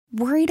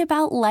Worried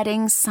about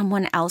letting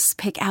someone else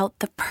pick out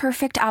the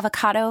perfect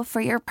avocado for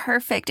your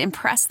perfect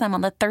impress them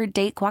on the third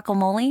date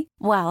guacamole?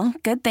 Well,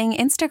 good thing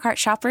Instacart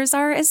shoppers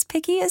are as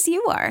picky as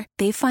you are.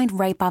 They find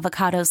ripe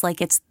avocados like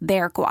it's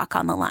their guac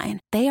on the line.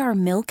 They are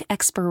milk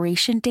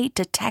expiration date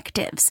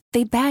detectives.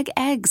 They bag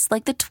eggs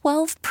like the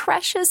 12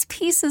 precious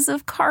pieces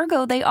of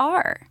cargo they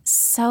are.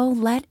 So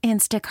let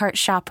Instacart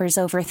shoppers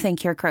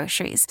overthink your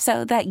groceries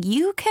so that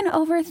you can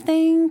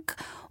overthink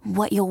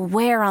what you'll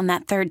wear on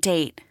that third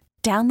date.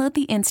 Download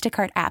the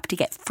Instacart app to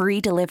get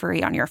free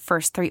delivery on your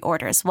first 3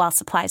 orders while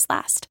supplies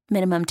last.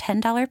 Minimum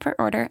 $10 per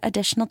order.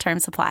 Additional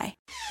terms apply.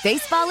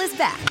 Baseball is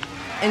back,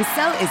 and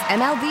so is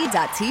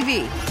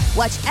MLB.tv.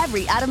 Watch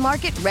every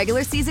out-of-market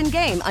regular season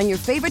game on your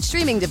favorite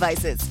streaming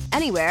devices.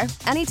 Anywhere,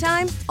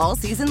 anytime, all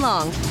season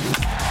long.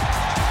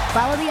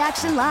 Follow the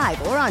action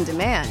live or on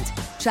demand.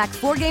 Track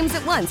 4 games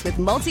at once with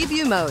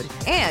multi-view mode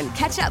and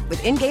catch up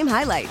with in-game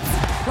highlights.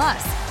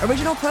 Plus,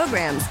 original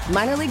programs,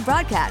 minor league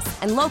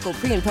broadcasts, and local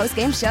pre- and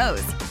post-game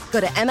shows. Go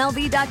to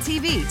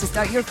MLB.tv to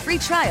start your free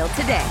trial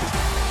today.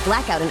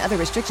 Blackout and other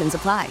restrictions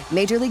apply.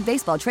 Major League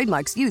Baseball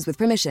trademarks used with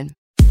permission.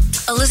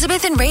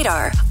 Elizabeth and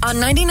Radar on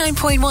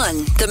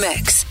 99.1 The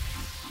Mix.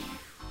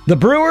 The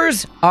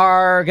Brewers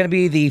are going to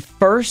be the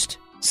first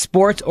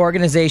sports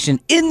organization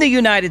in the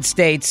United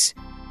States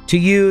to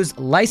use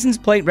license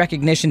plate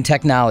recognition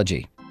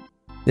technology.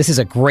 This is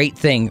a great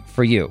thing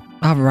for you.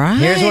 All right.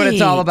 Here's what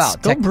it's all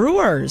about. Go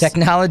Brewers.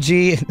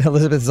 Technology.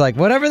 Elizabeth's like,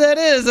 whatever that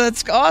is,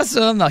 that's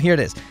awesome. Now, here it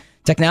is.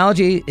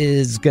 Technology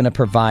is going to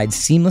provide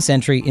seamless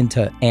entry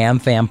into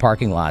AmFam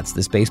parking lots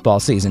this baseball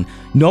season.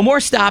 No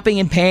more stopping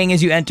and paying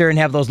as you enter and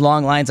have those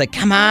long lines like,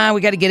 come on, we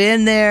got to get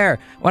in there.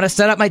 I want to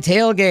set up my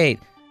tailgate.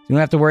 You don't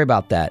have to worry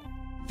about that.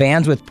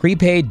 Fans with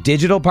prepaid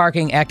digital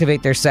parking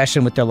activate their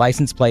session with their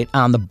license plate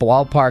on the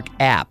Ballpark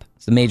app.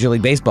 It's the Major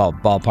League Baseball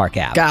Ballpark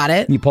app. Got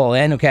it. You pull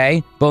in,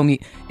 okay? Boom.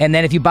 And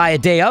then if you buy a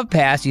day of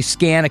pass, you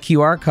scan a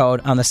QR code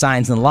on the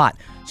signs in the lot.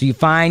 So you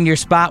find your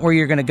spot where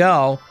you're going to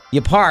go,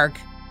 you park.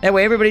 That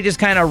way everybody just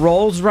kind of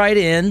rolls right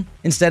in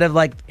instead of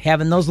like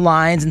having those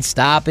lines and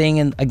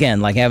stopping and,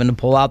 again, like having to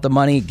pull out the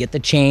money, get the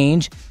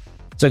change.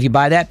 So if you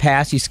buy that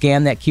pass, you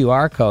scan that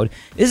QR code.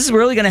 This is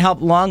really going to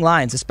help long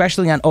lines,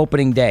 especially on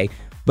opening day.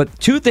 But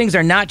 2 things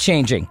are not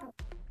changing.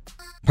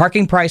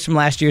 Parking price from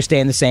last year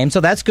staying the same, so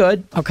that's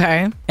good.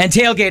 Okay. And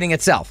tailgating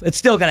itself, it's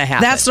still going to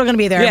happen. That's still going to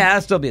be there. Yeah,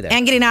 that'll still be there.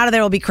 And getting out of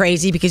there will be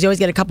crazy because you always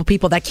get a couple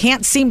people that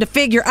can't seem to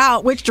figure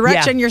out which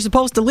direction you're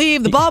supposed to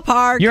leave the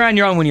ballpark. You're on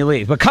your own when you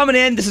leave. But coming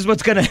in, this is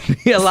what's going to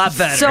be a lot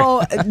better. So,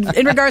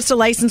 in regards to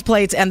license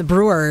plates and the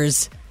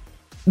Brewers,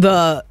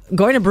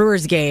 going to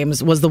Brewers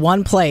games was the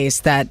one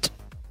place that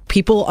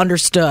people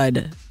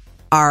understood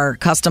our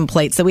custom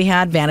plates that we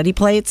had, vanity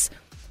plates.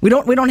 We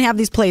don't have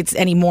these plates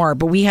anymore,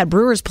 but we had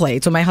Brewers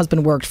plates. So my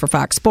husband worked for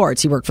Fox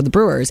Sports. He worked for the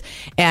Brewers.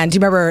 And do you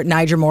remember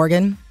Nigel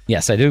Morgan?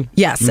 Yes, I do.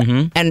 Yes.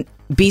 Mm-hmm. And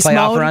Beast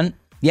Playoff Mode. Run.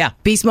 Yeah.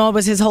 Beast Mode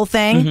was his whole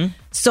thing. Mm-hmm.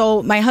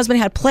 So my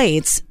husband had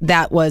plates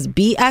that was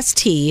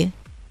BST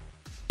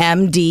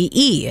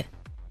MDE.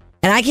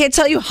 And I can't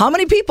tell you how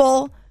many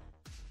people,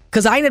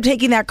 because I ended up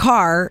taking that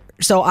car,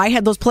 so I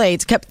had those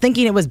plates, kept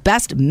thinking it was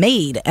best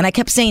made. And I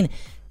kept saying,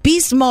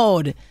 Beast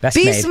Mode. Best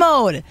Beast made.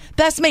 Mode.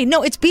 Best made.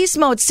 No, it's Beast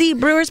Mode. See,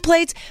 Brewers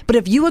plates. But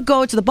if you would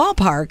go to the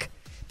ballpark,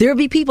 there would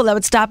be people that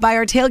would stop by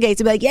our tailgates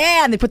and be like,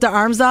 yeah, and they put their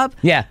arms up.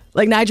 Yeah.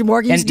 Like Nigel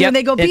Morgan used to do, and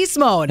they go Beast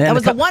Mode. That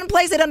was the one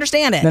place they'd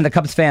understand it. Then the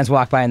Cubs fans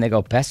walk by and they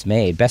go, best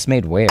made. Best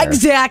made where?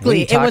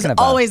 Exactly. What are you It was talking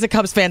about? always the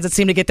Cubs fans that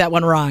seemed to get that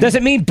one wrong. Does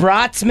it mean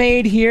brats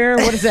made here?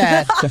 What is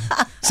that?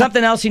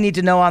 Something else you need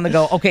to know on the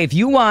go. Okay, if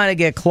you want to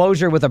get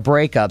closure with a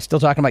breakup, still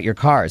talking about your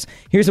cars,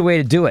 here's a way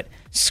to do it.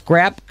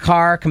 Scrap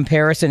Car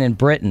Comparison in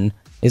Britain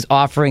is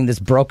offering this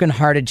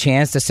broken-hearted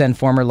chance to send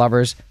former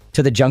lovers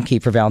to the junk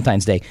heap for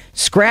Valentine's Day.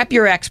 Scrap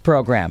Your Ex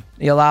program.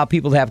 They allow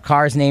people to have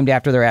cars named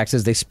after their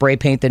exes. They spray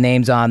paint the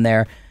names on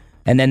there,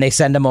 and then they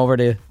send them over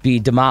to be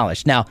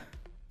demolished. Now,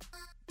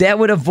 that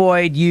would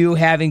avoid you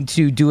having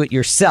to do it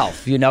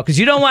yourself, because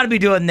you don't want to be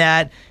doing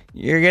that.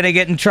 You're going to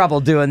get in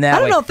trouble doing that. I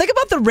don't know. Think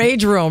about the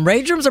Rage Room.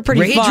 Rage Rooms are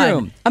pretty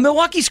fun. A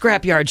Milwaukee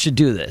scrapyard should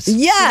do this.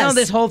 Yes.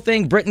 This whole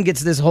thing, Britain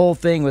gets this whole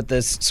thing with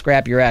this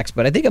Scrap Your Ex,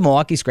 but I think a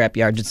Milwaukee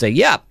scrapyard should say,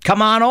 yeah,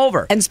 come on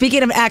over. And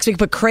speaking of ex, we could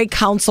put Craig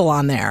Counsell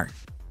on there.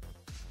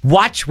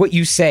 Watch what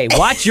you say.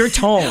 Watch your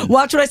tone.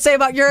 Watch what I say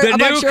about your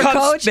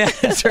coach.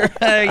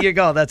 There you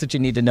go. That's what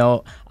you need to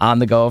know on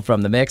the go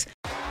from the mix.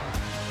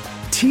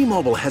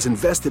 T-Mobile has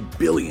invested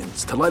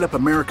billions to light up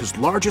America's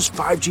largest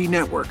 5G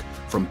network,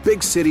 from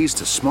big cities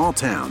to small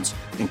towns,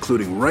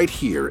 including right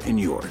here in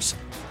yours.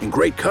 And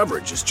great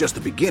coverage is just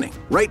the beginning.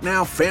 Right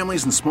now,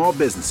 families and small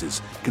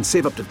businesses can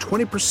save up to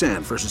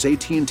 20% versus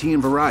AT&T and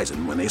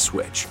Verizon when they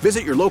switch.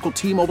 Visit your local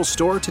T-Mobile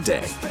store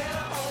today.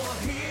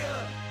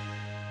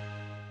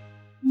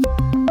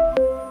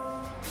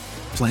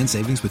 Plan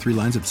savings with 3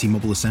 lines of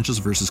T-Mobile Essentials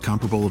versus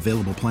comparable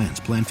available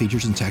plans. Plan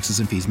features and taxes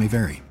and fees may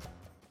vary.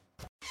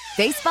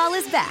 Baseball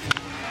is back,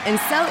 and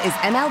so is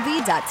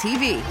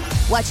MLB.tv.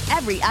 Watch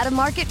every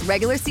out-of-market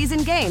regular season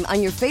game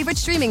on your favorite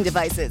streaming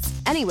devices.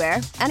 Anywhere,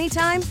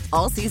 anytime,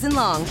 all season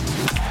long.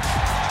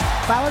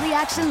 Follow the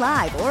action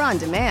live or on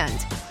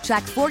demand.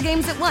 Track 4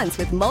 games at once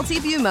with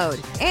multi-view mode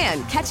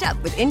and catch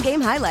up with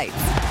in-game highlights.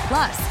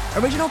 Plus,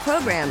 original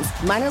programs,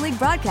 minor league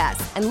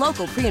broadcasts, and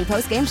local pre- and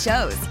post-game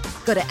shows.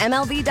 Go to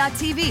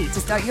MLB.tv to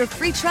start your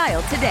free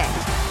trial today.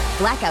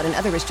 Blackout and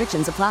other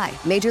restrictions apply.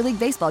 Major League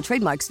Baseball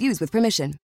trademarks used with permission.